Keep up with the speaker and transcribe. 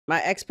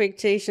My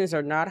expectations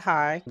are not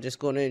high. I'm just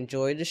going to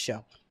enjoy the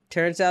show.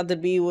 Turns out to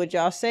be what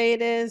y'all say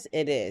it is,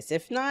 it is.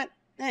 If not,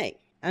 hey,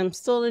 I'm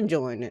still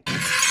enjoying it.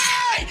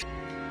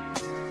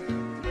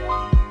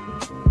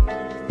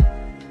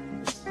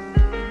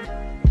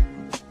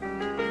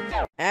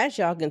 As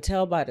y'all can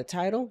tell by the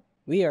title,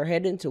 we are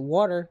heading to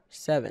Water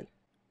 7.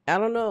 I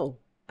don't know.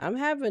 I'm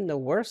having the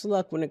worst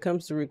luck when it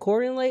comes to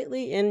recording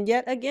lately, and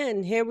yet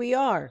again, here we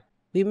are.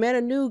 We met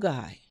a new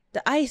guy,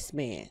 the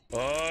Iceman.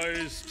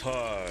 Ice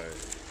time.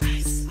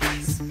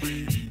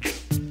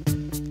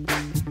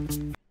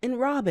 And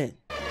Robin.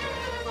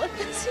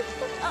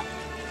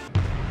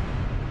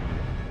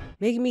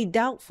 Making me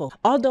doubtful.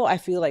 Although I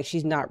feel like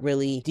she's not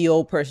really the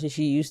old person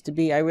she used to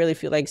be. I really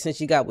feel like since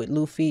she got with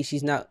Luffy,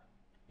 she's not,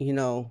 you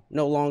know,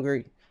 no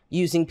longer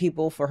using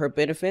people for her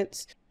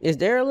benefits. Is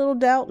there a little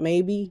doubt?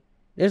 Maybe.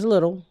 There's a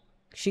little.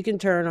 She can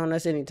turn on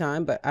us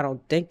anytime, but I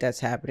don't think that's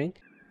happening.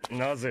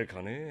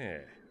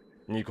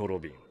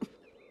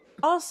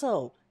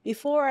 Also,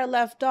 before I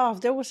left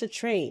off, there was a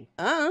train.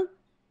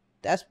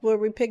 That's where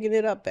we're picking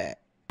it up at.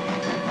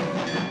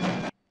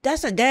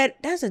 That's a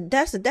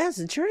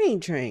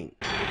train.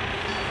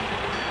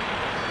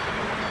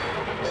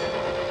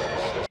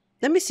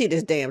 Let me see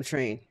this damn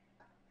train.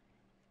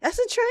 That's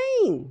a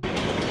train.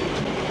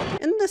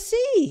 In the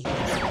sea.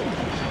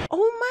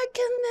 Oh my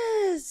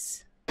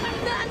goodness.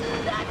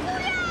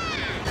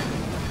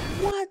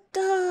 What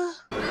the?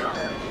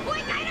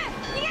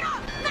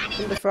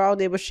 And the frog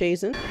they were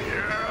chasing.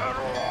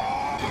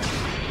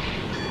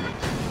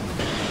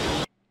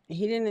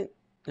 He didn't.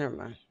 Never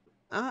mind.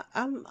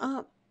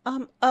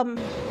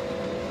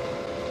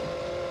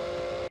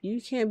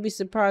 You can't be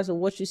surprised with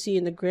what you see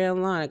in the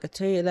Grand Line. I can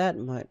tell you that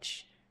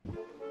much.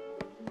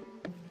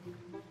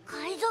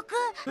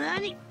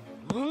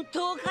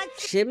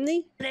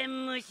 Chimney?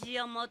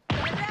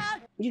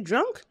 You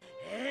drunk?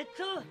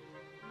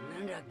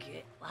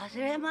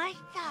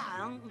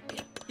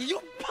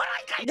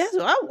 That's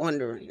what I'm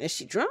wondering. Is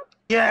she drunk?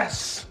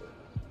 Yes.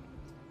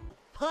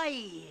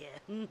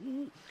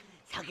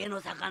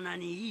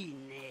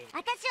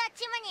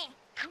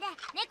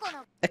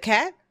 A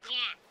cat?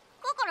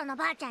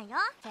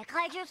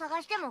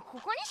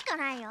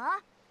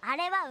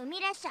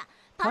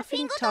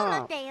 Puffing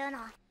Tom.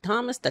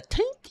 Thomas the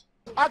Tank?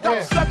 I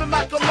got 7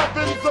 Mac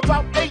 11s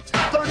about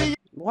 8:30.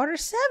 Water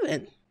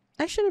 7.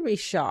 I shouldn't be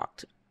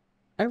shocked.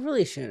 I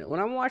really shouldn't. When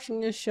I'm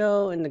watching this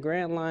show in the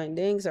Grand Line,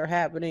 things are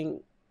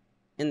happening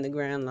in the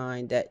Grand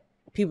Line that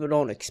people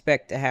don't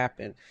expect to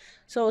happen.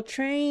 So a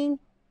train,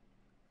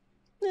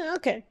 yeah,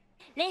 okay.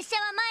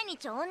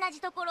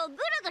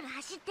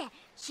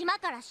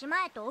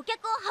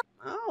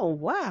 Oh,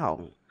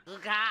 wow.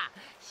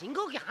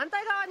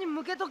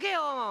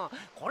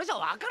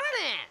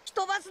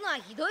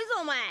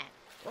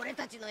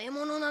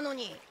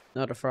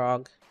 Not a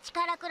frog.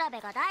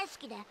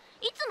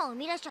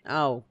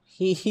 Oh,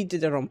 he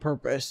did that on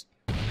purpose.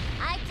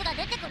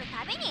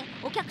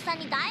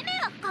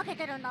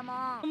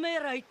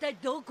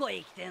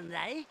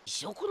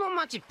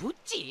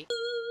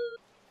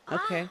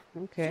 Okay.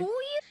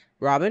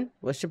 Robin,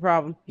 what's your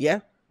problem? Yeah,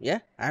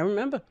 I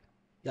remember.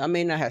 Y'all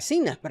may not have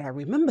seen that, but I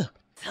remember.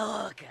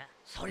 Saga.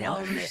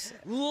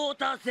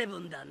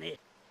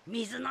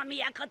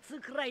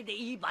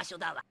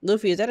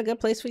 Luffy, is that a good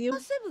place for you?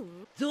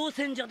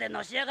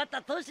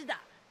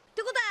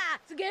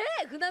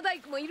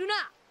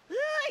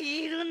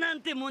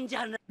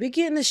 We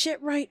getting the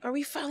shit right? Are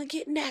we finally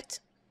getting that?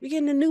 We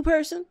getting a new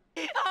person?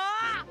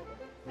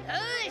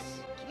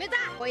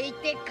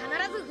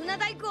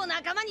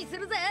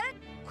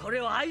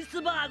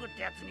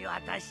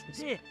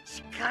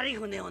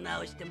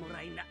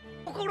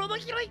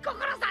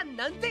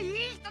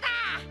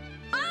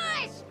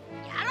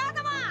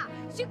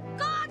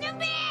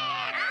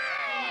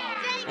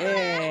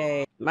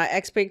 Hey, my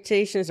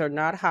expectations are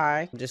not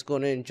high. I'm just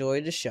going to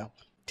enjoy the show.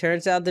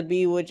 Turns out to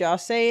be what y'all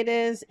say it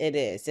is, it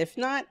is. If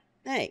not,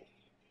 hey,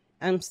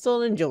 I'm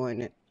still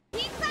enjoying it.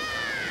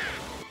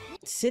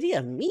 City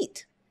of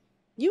Meat?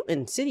 You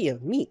in City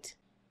of Meat?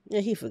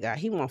 Yeah, he forgot.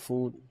 He want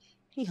food.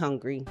 He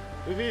hungry.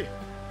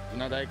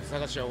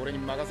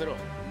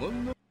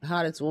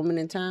 Hottest woman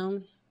in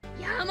town?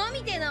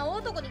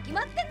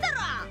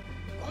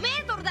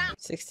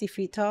 60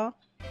 feet tall?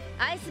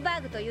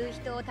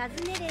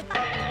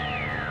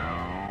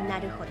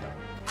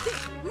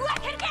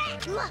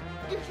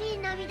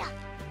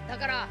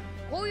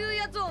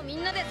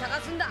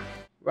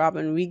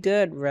 Robin, we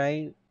good,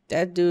 right?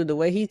 That dude, the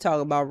way he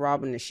talk about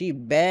Robin, is she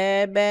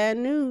bad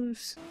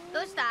news?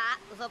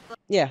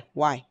 Yeah,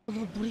 why? So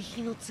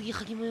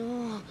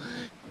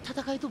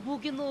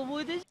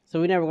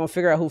we never gonna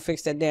figure out who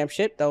fixed that damn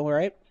ship though,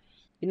 right?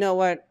 You know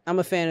what? I'm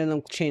a fan of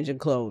them changing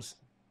clothes.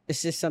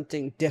 It's just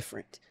something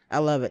different. I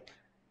love it.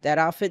 That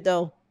outfit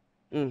though,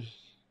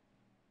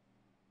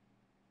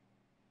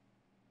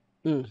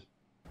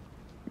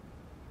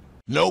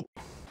 Nope.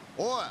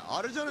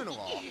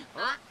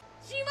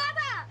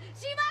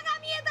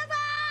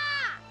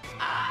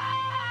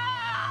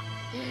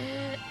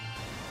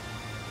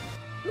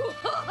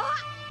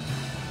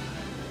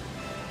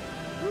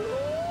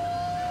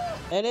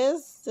 That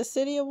is the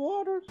city of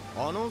water.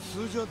 あの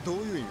数字はどう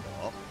いう意味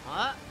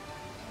だ？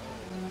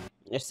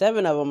 There's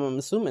 7 of them, I'm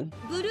assuming.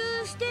 ブル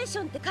ーステーシ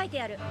ョンって書い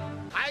てある。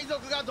海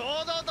賊が堂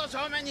々と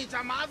正面にいち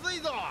ゃまずい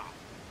ぞ。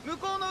向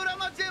こうの裏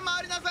町へ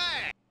回りなさ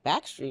い。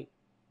 Backstreet?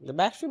 The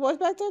Backstreet Boys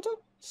back there too?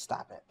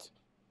 Stop it.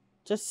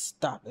 Just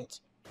stop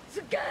it. す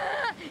っげー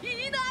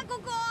いいなこ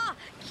こ。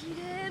綺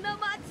麗な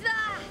街だ。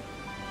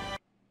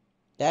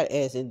That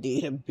is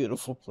indeed a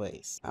beautiful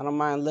place. I don't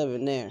mind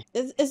living there.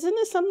 Isn't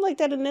it something like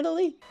that in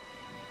Italy?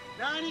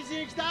 何し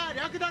に来た？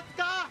略奪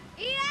か？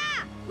いや、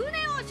船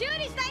を修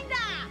理したいんだ。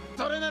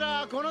それな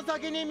らこの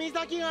先に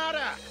岬がある。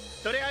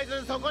とりあえ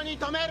ずそこに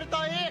止めるとい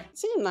い。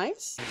 Seem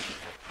nice.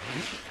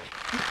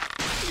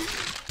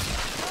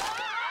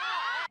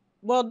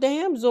 Well,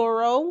 damn,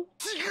 Zorro.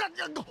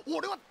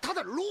 俺はた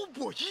だロー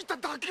プを引いた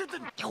だけで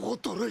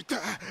驚いた。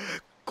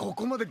こ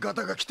こまでガ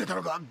タが来てた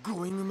のか、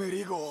ゴーイングメ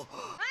リー号。よ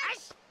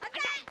し、待って、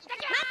ルフィストッ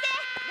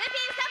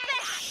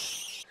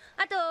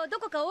プ。あとど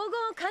こか黄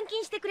金を監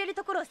禁してくれる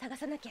ところを探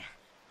さなきゃ。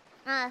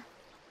ああ、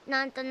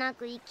なんとな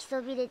く行き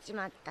そびれち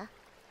まった。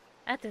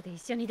後で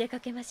一緒に出か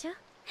けましょう。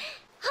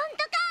本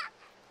当か？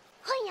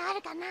本屋あ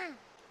るかな？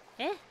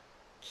ええ、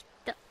きっ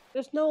と。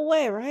There's no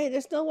way, right?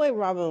 There's no way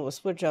Robin will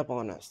switch up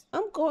on us.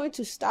 I'm going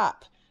to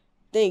stop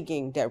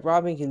thinking that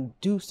Robin can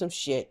do some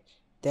shit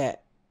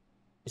that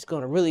is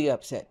going to really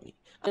upset me.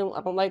 I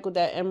don't like what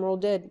that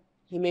Emerald did.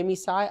 He made me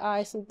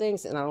side-eye some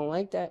things, and I don't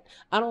like that.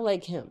 I don't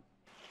like him.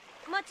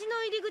 町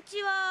の入り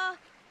口は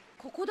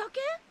ここだけ？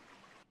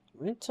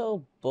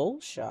 Rental Bull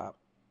Shop.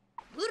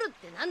 ブルっ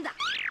てなんだ？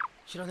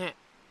知らねえ。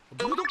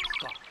ブルドッグか。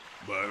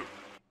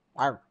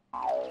Arr. す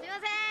いま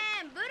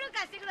せん、ブル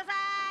貸してください。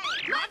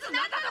まず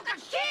何なのか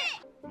聞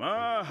け。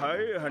まあ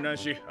早い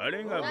話、あ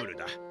れがブル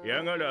だ。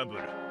ヤガラブ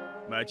ル。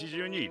町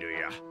中にいる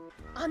や。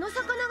あの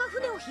魚が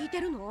船を引い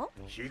てるの？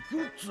引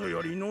くっつ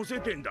より乗せ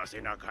てんだ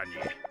背中に。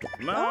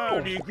まあ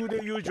陸で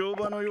いう乗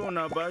馬のよう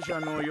な馬車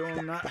のよ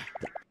うな。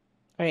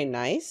Very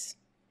nice.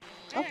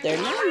 Oh, they're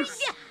nice. この野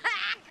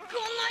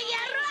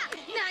郎、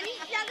何し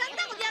やがっ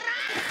たこの野郎。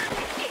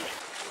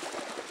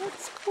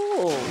 That's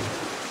cool.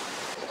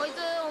 こいつ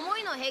重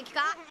いの平気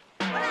か？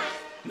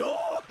の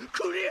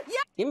くれ。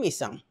 Give me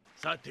some.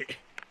 さて、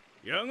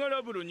ヤガ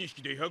ラブル2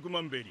匹で100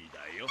万ベリーだ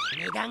よ。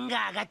値段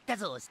が上がった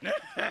ぞ。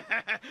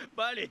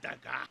バレた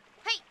か。は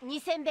い、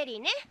2000ベリ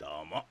ーね。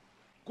どうも。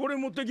これ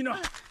持ってきな。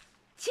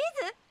チー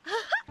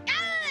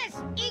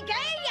ズ？よし、行けヤ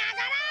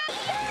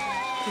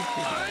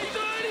アイド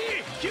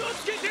リー、気を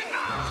つけてな。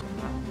ガラ。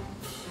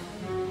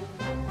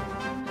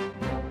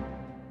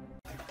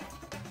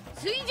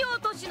水上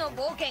都市の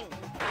冒険。こ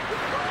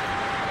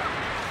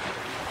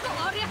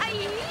りゃい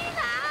いな。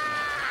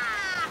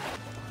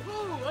お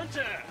う、あんち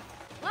ゃん。あ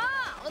あ、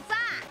おっさん。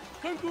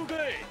観光か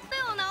い。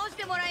手を直し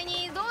てもらい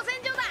に造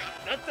船所だ。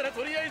だったら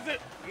とりあえず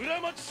裏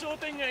町商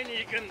店街に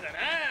行くんだな。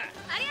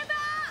ありが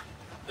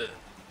とう。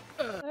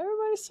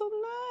Everybody's so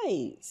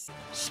nice.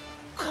 し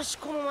かし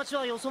この町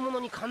はよそ者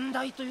に寛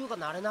大というか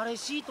慣れ慣れ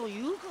しいと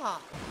いうか。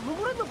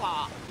登れんの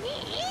か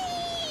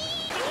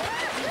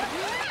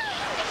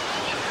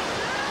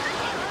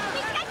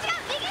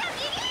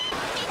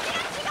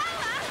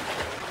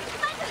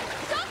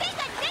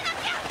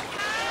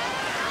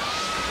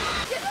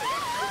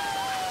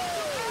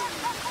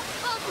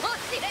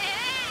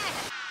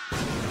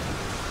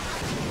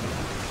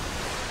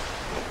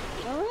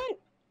？All right.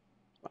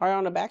 Are you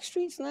on the back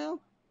streets now?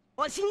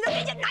 おしんどけ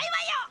じゃないわよ。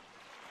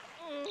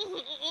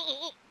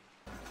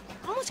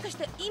もしかし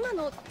て今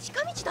の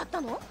近道だっ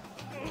たの？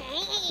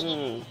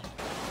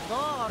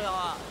あれ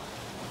は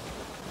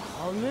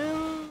仮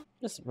面。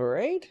 This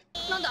parade?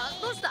 なんだ、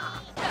どうした？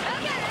あ、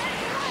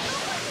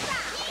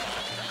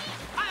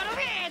ル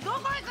フィ、どこ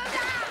行くんだ？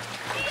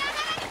や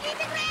がらに聞い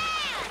てくれ。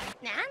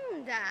な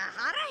んだ、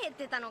腹減っ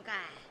てたのか。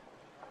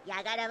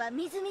ヤガラは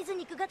みずみず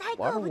肉が大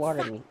好 Water, 物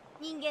water さ。 me.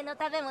 人間の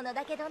食べ物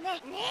だけど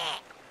ね。ね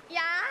え、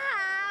やわ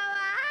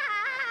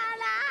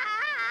ら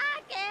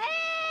け。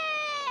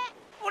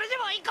俺で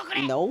も一個く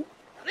れ。 No.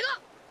 ダメだ、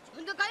自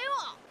分で買えよ。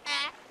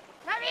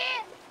ナビ。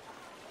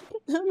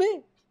 I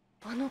mean,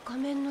 あの仮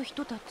面の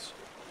人たち。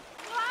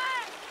おい、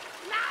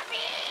ナビ。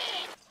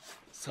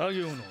作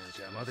業の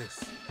邪魔で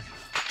す。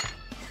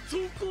そ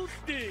こ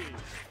で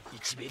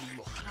1ベリー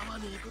も払わ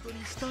ねえこと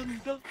にしたん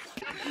だ。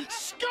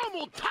しか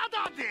もタ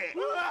ダで。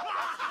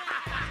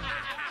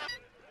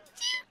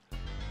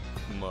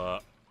ま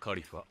あカ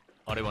リファ、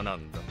あれはな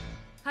んだ？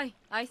はい、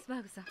アイスバ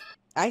ーグさん。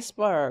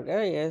 Iceberg.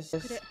 There he is.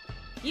 で、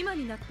今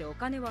になってお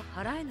金は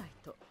払えない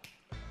と。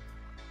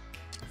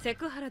セ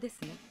クハラで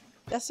すね。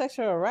 That's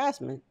sexual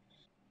harassment.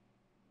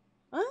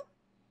 Huh?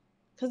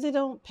 Because they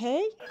don't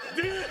pay?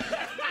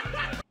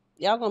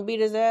 Y'all gonna beat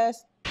his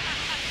ass?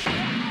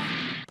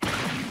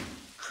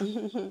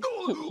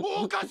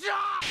 おかしら。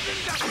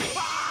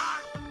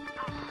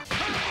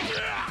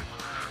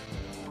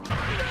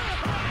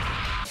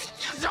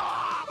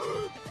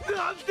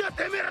なんで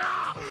てめえ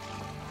ら。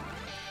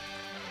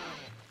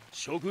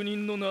職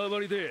人の縄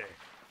張りで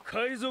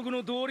海賊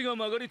の道理が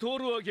曲がり通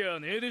るわけは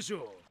ねえでし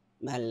ょ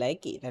う。I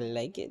like it. I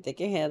like it. They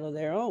can handle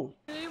their own.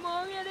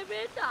 門エレ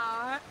ベータ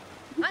ー。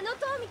あの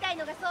塔みたい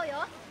のがそう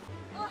よ。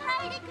お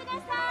入りくださ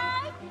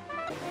い。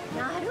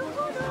なる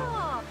ほど。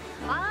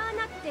ああ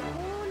なってこ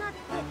うなって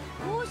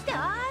こうして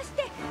ああし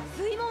て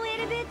水門エ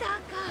レベーター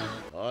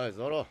か。おい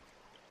ゾロ、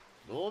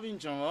ロビン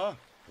ちゃんは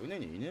船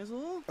にいねえぞ。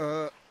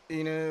あ、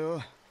いねえ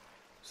よ。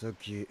さっ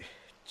き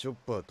チョッ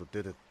パーと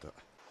出てっ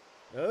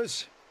た。よ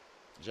し、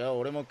じゃあ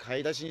俺も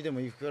買い出しにで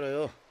も行くから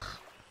よ。っ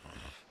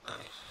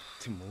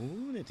てもう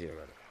寝てや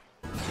がる。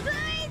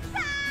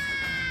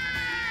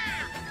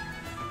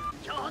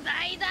巨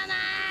大だ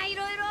な、い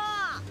ろいろ。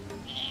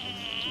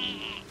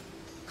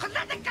こん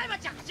なでっかい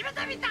町初め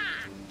て見た。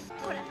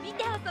ほら見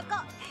てあそこ、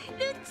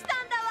ルッチさん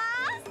だわ。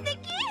素敵。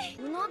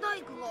船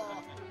大工が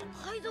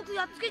海賊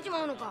やっつけち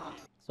まうのか。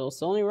 So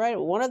it's only right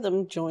one of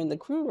them joined the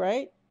crew,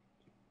 right?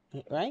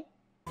 Right?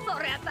 そ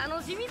りゃ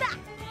楽しみだ。ち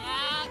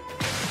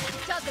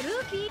ょっとル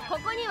ーキー、こ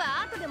こに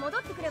は後で戻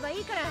ってくれば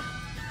いいから。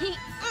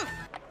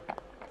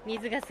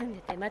水が澄ん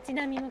でて街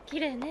並みも綺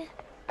麗ね。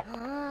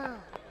あ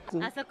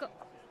あそこ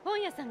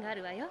本屋さんがあ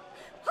るわよ。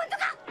本当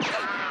か。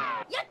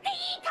やってい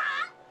いか。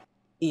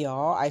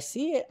 Y'all, I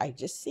see it. I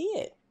just see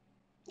it.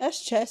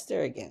 That's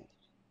Chester again.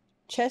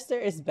 Chester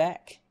is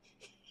back.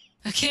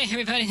 Okay,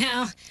 everybody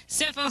now,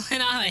 Seppo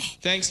and Ollie.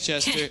 Thanks,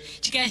 Chester.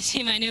 Did you guys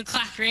see my new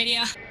clock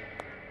radio?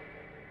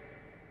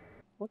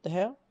 What the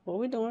hell? What are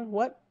we doing?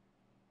 What?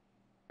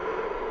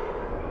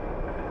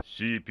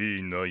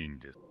 CP9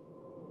 です。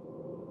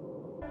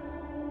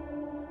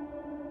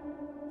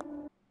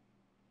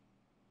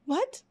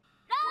What?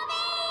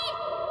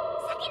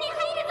 先に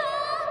入るぞ。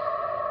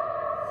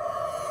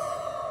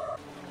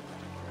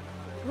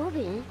ロ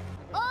ビン。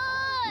おー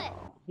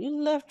い。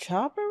 You left Chopper,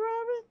 Robin?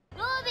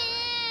 ロビ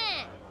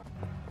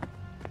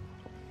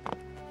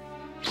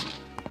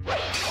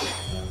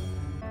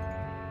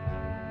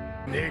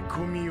寝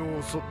込み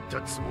を襲っ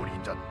たつもり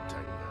だった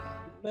が。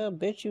 Well,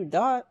 bitch, you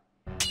dot.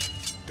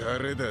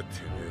 誰だ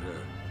てめ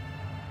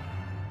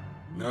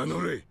えら。名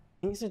乗れ。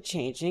 Things are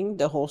changing.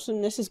 The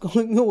wholesomeness is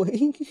going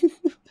away.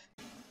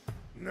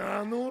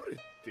 名乗れっ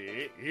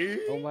て。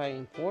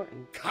Nobody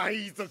important.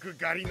 海賊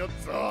狩りの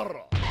ゾ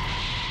ロ。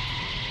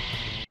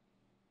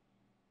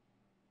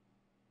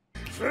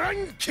フラ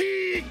ンキ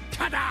ー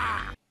タ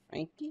だ。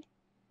 Frankie?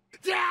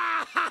 じゃあ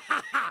は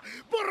はは、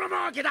ボロ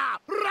儲けだ。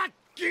ラッ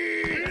キー。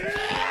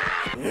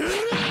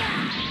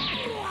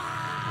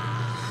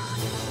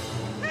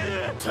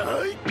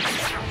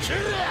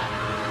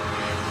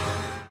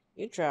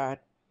You tried.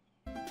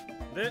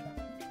 で、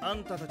あ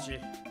んたたち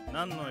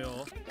何の用？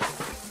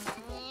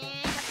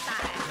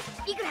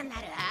いくらに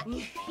なる？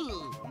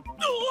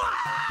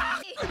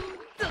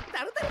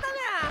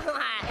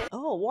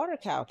 Oh, water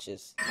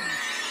couches.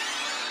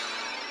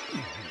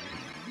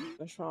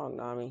 What's wrong,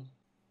 Nami?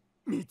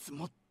 見積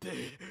もって。1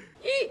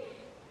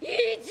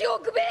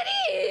億ベリ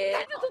ー。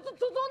そんな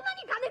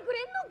に金く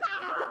れんのか。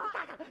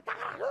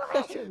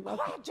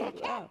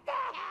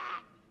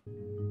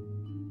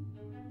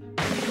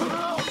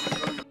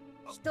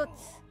一つ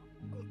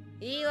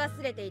言い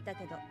忘れていた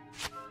けど、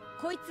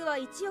こいつは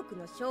1億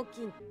の賞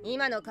金。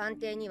今の鑑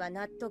定には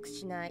納得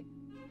しない。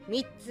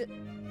3つ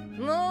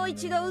もう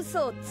一度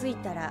嘘をつい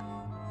たら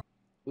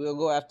We'll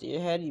go after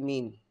your head, you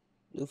mean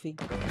Luffy?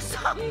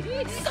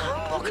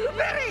 3億ベ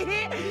リ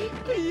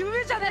ー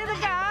夢じゃねえの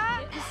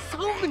か。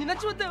3億になっ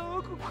ちまった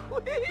よ。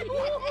怖えよ。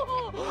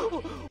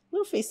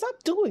 Luffy, stop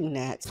doing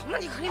that. そんな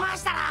に振り回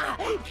したら。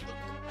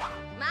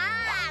ま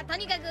あと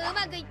にかくう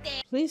まくいっ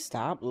て。 Please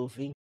stop,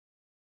 Luffy.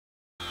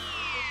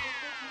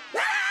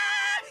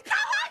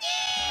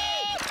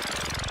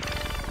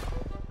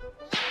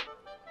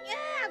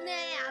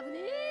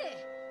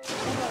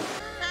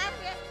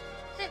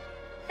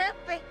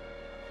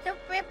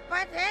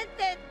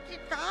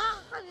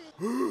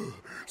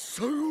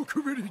 3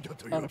億ベリーだ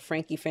とよ。 About the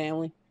Frankie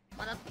family.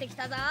 戻ってき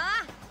たぞ。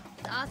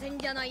造船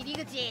所の入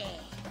り口。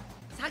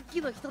さっ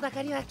きの人だ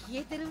かりは消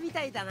えてるみ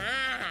たいだな。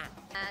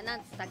なん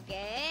つったっけ？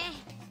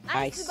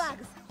アイスアイスバー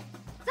グさん。さ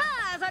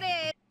あそ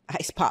れ。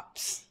 Ice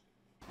Pops.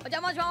 お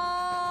邪魔し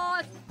ま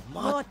ーす。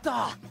ま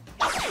た。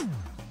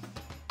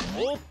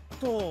おっ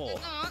と。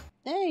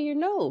Hey, your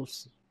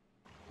nose.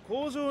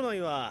 工場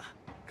内は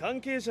関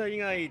係者以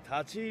外立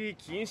ち入り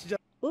禁止じゃ。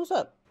 Who's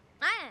up?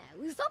 ああ、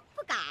ウソッ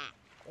プか。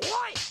おい、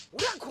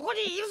俺はここ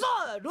にいるぞ、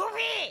ルフィ。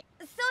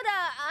そうだ、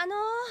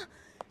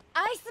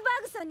アイスバ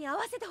ーグさんに会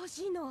わせてほ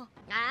しいの。あ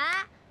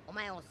あ、お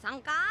前おっさ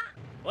んか？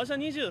わしゃ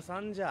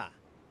23じゃ。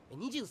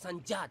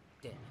23じゃっ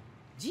て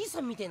じい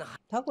さんみたいな。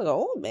 Talk like an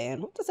old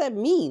man. What does that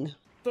mean?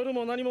 とる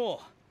も何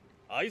も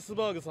アイス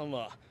バーグさん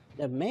は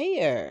The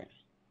mayor.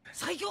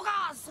 最強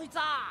か、そいつ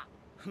は。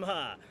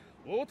まあ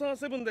ウォーター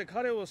セブンで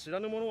彼を知ら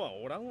ぬ者は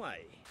おらんわ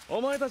い。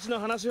お前たちの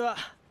話は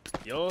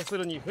要す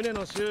るに船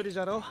の修理じ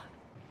ゃろ。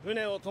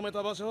船を止め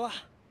た場所は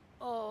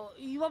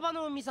岩場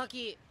の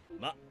岬。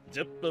ま、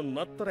10分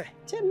待っとれ。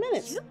10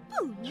 minutes. 10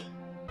分？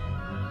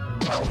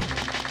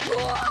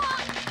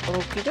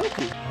 Okie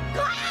dokie.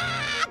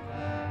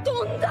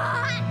 飛ん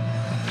だ。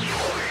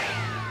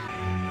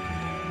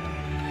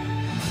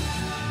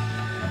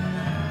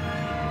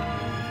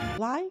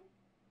Fly?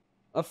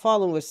 Or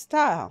falling with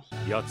style.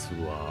 奴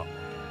は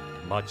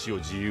街を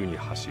自由に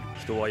走る。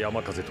人は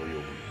山風と呼ぶ。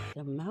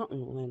 The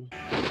mountain wind.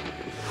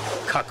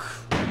 核。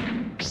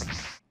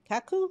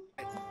Kaku?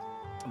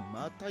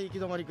 また行き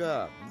止まり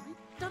か。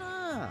言った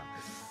な。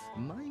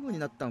迷子に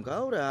なったの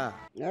か、俺。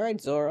Alright,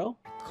 Zoro.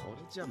 こ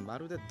れじゃま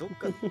るでどっ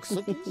かク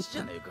ソ禁止じ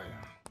ゃねえかよ。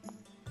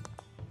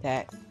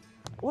That.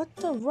 What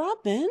the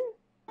Robin?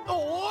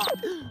 おお、ロ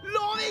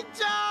ビン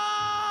ちゃ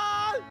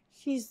ん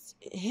She's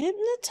hypnotized?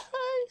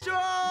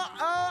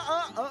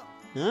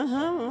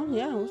 Uh-huh.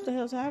 Yeah, what the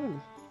hell's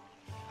happening?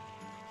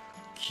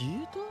 消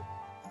えた？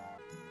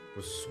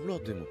空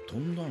でも飛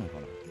んだのか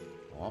な。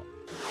あ、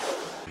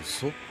ウ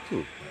ソッ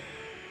プ。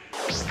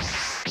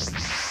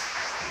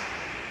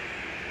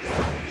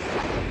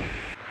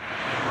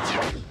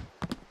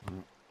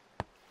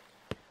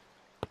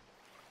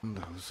なん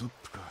だウソッ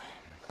プか。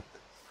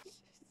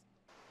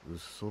ウ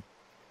ソップ。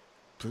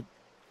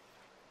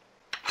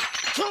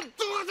ちょっと待て、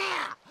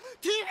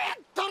ティベ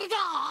ットルだ。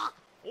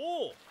お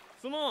お、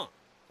すまん。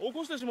起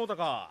こしてしもうた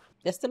か。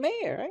 That's the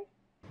mayor, right?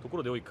 とこ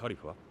ろでおいカリ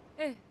フは？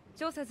ええ、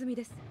調査済み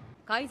です。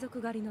海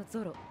賊狩りの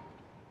ゾロ、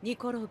ニ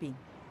コ・ロビン。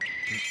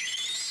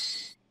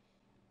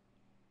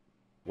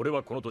俺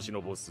はこの年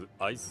のボス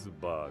アイス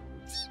バーグ。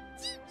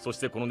そし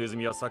てこのネズ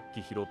ミはさっ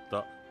き拾っ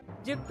た。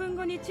10分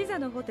後にチザ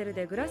のホテル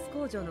でグラス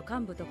工場の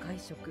幹部と会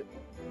食。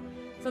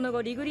その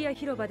後リグリア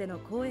広場での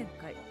講演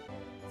会。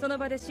その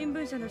場で新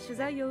聞社の取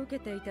材を受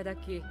けていただ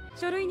き、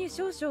書類に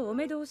少々お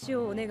目通し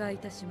をお願いい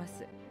たしま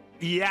す。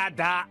嫌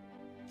だ。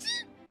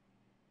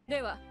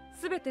では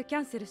全てキャ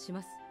ンセルし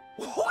ます。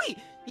おい、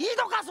いい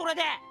のかそれ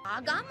で。わ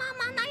がま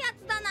まなや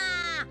つだな。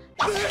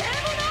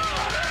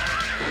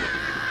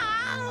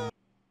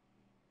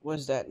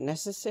 Was that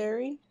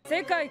necessary?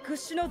 世界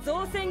屈指の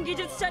造船技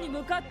術者に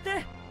向かっ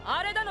て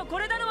あれだのこ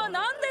れだのは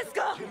何です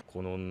か。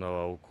この女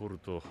は怒る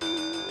と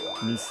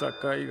見境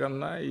が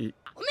ない。おめえが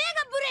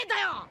無礼だ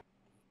よ。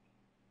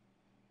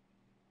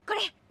こ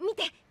れ見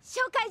て、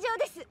紹介状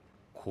です。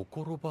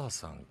心ばあ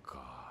さん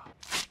か。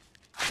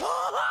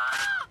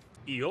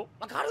いいよ。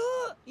わかる？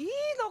いい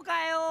の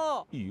か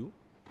よ。いいよ。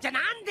じゃあな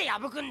んで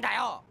破くんだ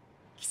よ。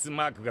キス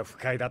マークが不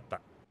快だった。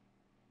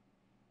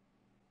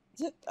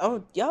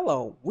Oh, y'all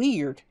are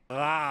weird.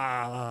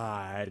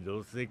 ああ、ど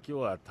うせ今日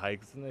は退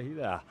屈な日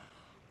だ。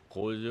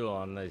工場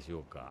を案内しよ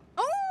うか。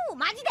おお、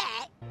マジで？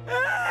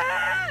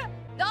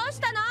どう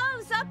したの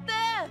ウソップ？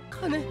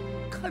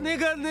金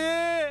がね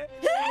え。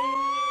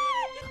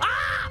あ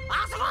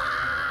そこ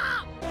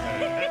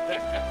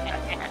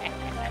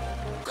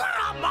こ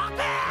ら待て。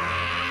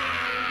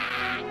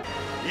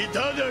いた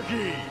だき。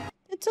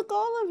 It took all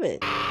of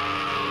it.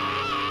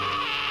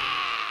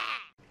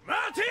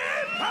 待て、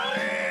パウリ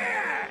ー。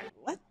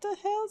 What the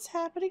hell's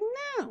happening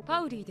now?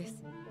 パウリーで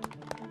す。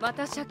ま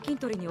た借金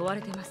取りに追わ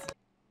れてます。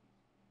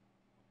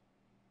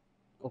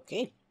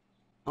Okay.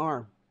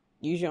 Arm.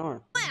 Use your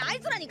arm. お前あい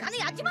つらに金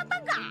やっちまった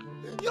んか。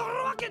や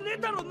るわけねえ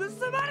だろ、盗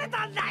まれ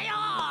たんだよ。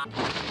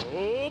オ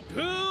ー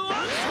プンア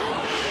クショ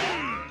ン。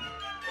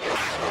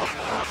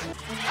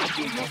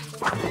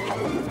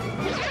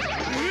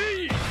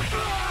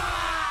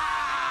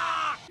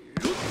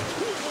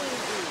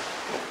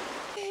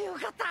よ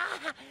かった。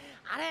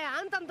あれ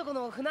あんたんとこ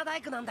の船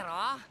大工なんだ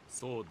ろ。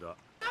そうだ。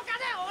お金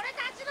俺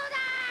たちのだ。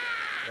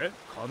え、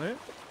金？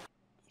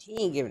 He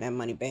ain't giving that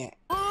money back.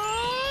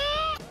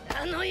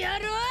 あの野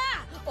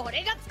郎、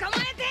俺が捕ま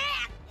えて。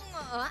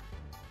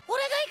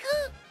俺が行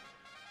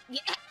く。い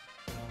や、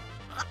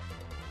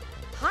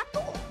ハト。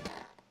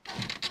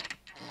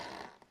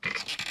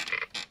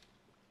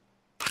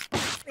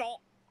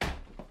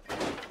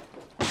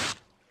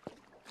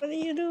What are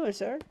you doing,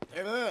 sir?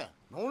 てめえ、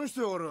何し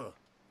ておる？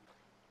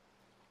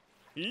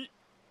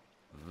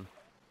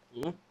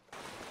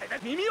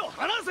耳を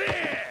離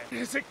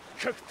せ。せっ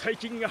かく大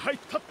金が入っ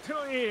たって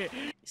のに。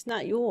 It's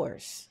not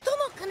yours. 人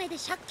の金で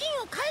借金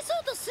を返そ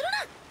うとする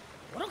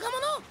な、愚か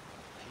者。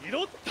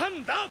拾った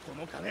んだこ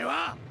の金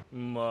は。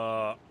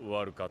まあ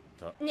悪かっ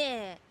た。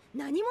ねえ、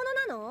何者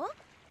なの？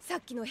さ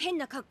っきの変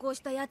な格好を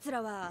した奴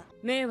らは。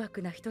迷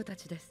惑な人た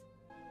ちです。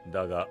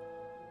だが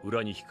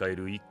裏に控え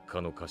る一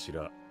家の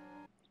頭。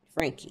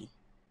 Frankie.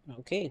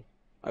 Okay.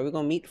 Are we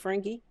gonna meet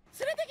Frankie?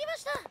 連れてきま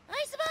した、ア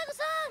イスバーグ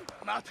さ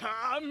ん。ま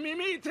た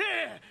耳痛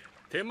え。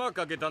手間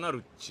かけたなル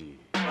ッチ。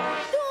ど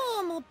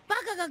うもバ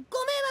カがご迷惑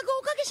を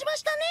おかけしま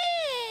したね。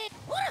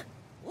ほら、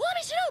お詫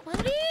びしろパ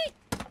ウリ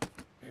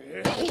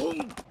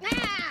ー。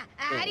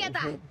あり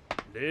がとう。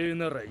礼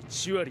なら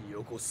1割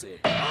よこせ。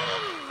だ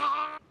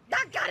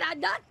から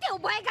だってお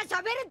前が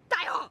喋るん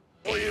だよ。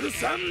お許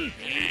さん。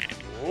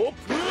オー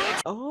プン。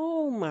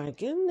 Oh my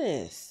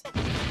goodness.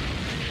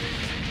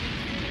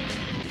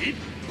 一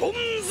本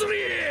釣り。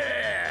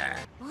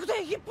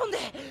腕一本で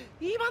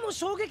今の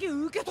衝撃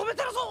受け止め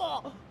てる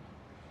ぞ。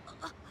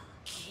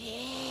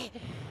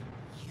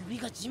指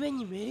が地面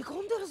にめり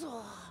込んでる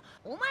ぞ。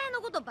お前の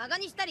ことバカ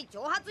にしたり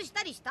挑発し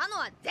たりしたの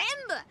は全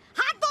部ハ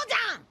トじ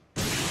ゃん。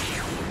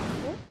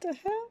 What the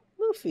hell?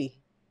 Luffy.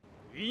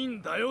 いい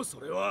んだよそ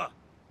れは。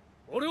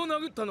俺を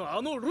殴ったのは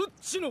あのルッ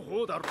チの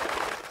方だろ。お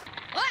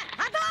い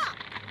ハト。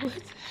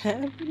 What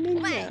happening お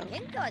前 now?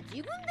 喧嘩は自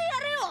分でや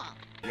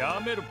れよ。や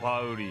める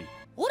パウリ。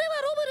俺は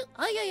ロ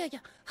ブル、いや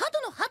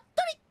鳩の服部。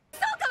そ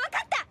うかわか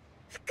った。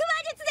腹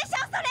話術でしょ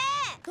それ。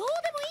どうで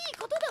もいい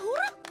ことだほ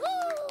ら。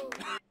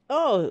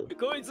Oh,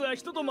 こいつは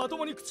人とまと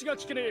もに口が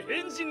聞けねえ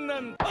変人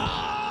なんだ。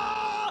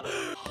あ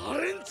ー、ハ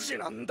レンチ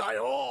なんだ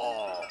よ。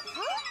お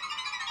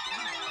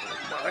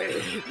前、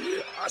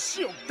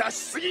足を出し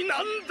すぎ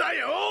なんだ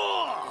よ。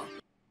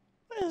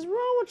 what is wrong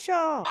with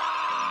y'all?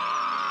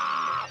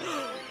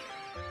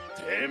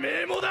 て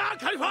めえもだ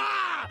カイファー。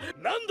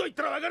何度言っ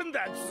たらわかるん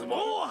だ。ズボン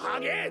をは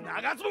げ、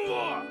長ズボン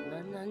を。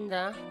なん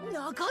だ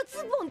長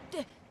ズボンっ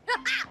て。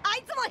あ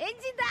いつも変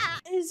人だ。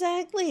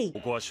Exactly. こ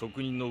こは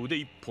職人の腕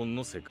一本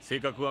の世界。性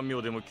格は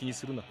妙でも気に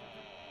するな。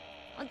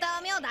本当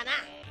は妙だな。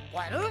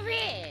おいルフ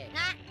ィ、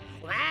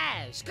お前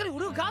しっかり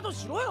俺をガード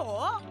しろ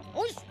よ。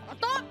おいし、あっ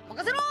た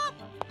任せろ。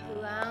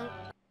不安。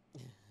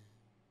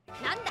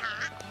なんだ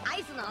ア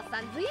イスのおっ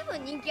さんずいぶ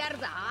ん人気ある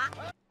ぞ。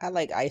 I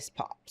like ice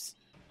pops.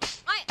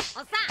 おいお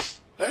っさん。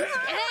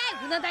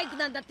船大工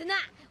なんだってな。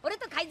俺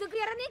と海賊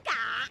やらねえか。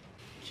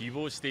希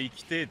望して生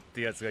きてえっ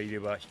てやつがいれ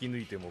ば引き抜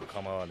いても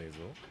構わねえぞ。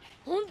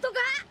本当か。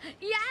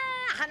いや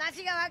ー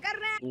話がわか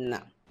るな。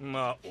 No.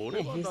 まあ俺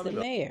Yeah, は he's 誰 the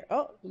だ。 mayor.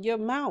 Oh, your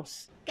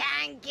mouse.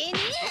 関係ね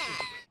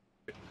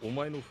お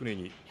前の船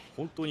に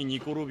本当にニ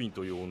コ・ロビン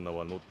という女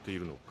は乗ってい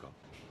るのか。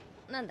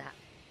え。なんだ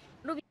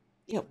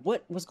Yeah,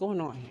 what's going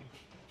on here?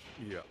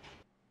 いや、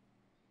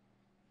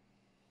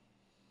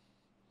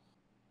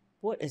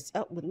 What is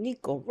up with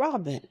Nico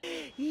Robin?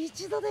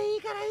 一度でい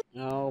いか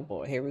ら Oh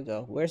boy, here we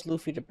go. Where's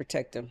Luffy to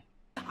protect him?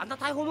 あんた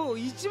逮捕も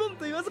一問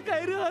と言わず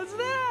買えるはず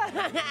だ。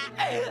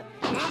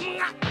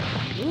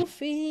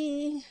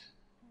 Luffy!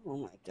 Oh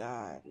my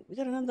god. We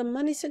got another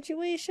money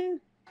situation?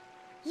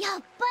 や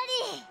っぱ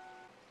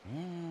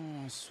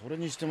り。それ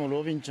にしても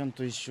ロビンちゃん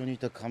と一緒にい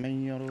た仮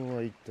面野郎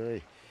は一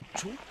体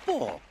チョッパ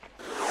ー。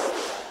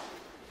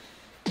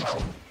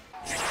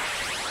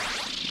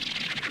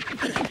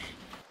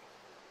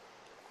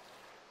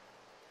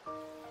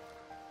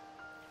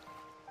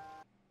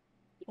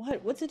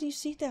 What did you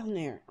see down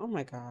there? Oh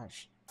my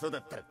gosh. そうだ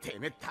ったらて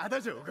めえた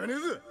だじゃおかねえ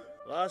ぞ。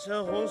わし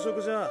は本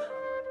職じゃ。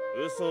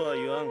嘘は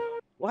言わん。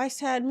 Why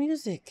sad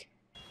music?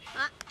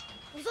 あ、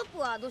ウソップ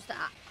はどうし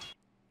た。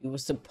 You were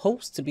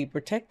supposed to be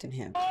protecting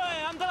him. おい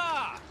あんた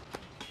ら、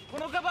こ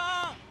のカ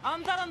バンあ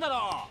んたなんだ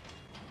ろ。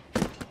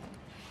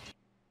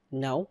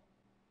 No.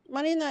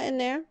 Money not in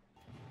there.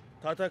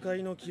 戦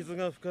いの傷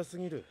が深す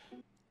ぎる。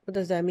 What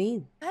does that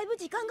mean? だいぶ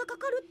時間がか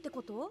かるって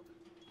こと。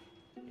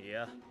い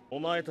や、お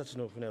前たち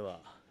の船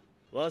は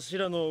わし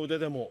らの腕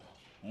でも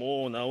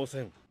もう直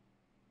せん。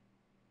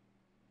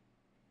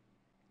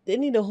 They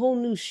need a whole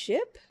new ship?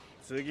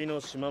 次の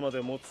島ま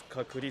で持つ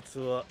確率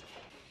は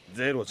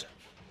ゼロじゃ。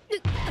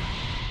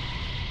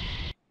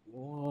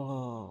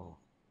 Whoa.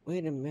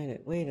 Wait a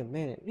minute. We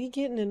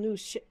getting a new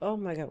ship? Oh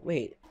my god.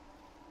 Wait.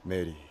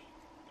 メリー、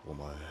お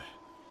前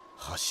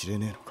走れ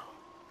ねえのか。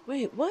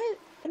 Wait, what?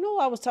 I know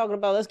I was talking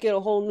about let's get a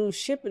whole new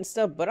ship and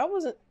stuff, but I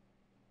wasn't.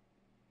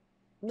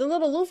 The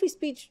little Luffy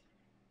speech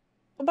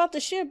about the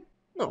ship?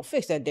 No,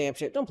 fix that damn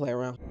shit. Don't play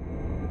around.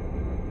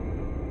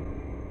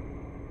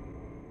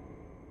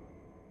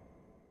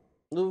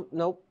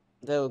 Nope.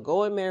 The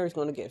Going Mary is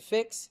going to get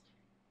fixed.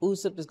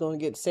 Usopp is going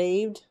to get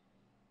saved.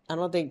 I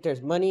don't think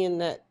there's money in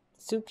that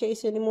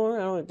suitcase anymore.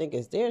 I don't think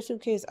it's their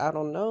suitcase. I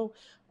don't know.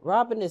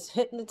 Robin is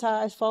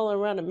hypnotized, following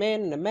around a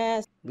man in a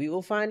mask. We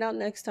will find out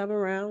next time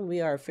around.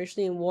 We are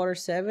officially in Water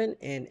 7,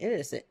 and it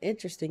is an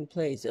interesting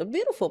place. A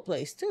beautiful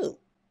place, too.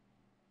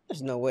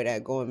 There's no way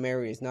that Going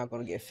Mary is not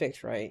going to get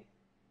fixed, right?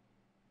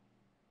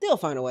 They'll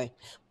find a way.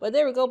 But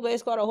there we go, Blaze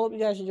Squad. I hope you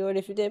guys enjoyed.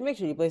 If you did, make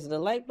sure you place the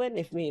like button.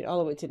 If you made it all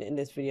the way to the end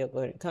of this video, go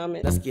ahead and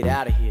comment. Let's get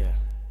out of here.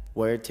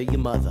 Word to your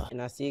mother.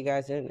 And I'll see you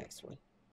guys in the next one.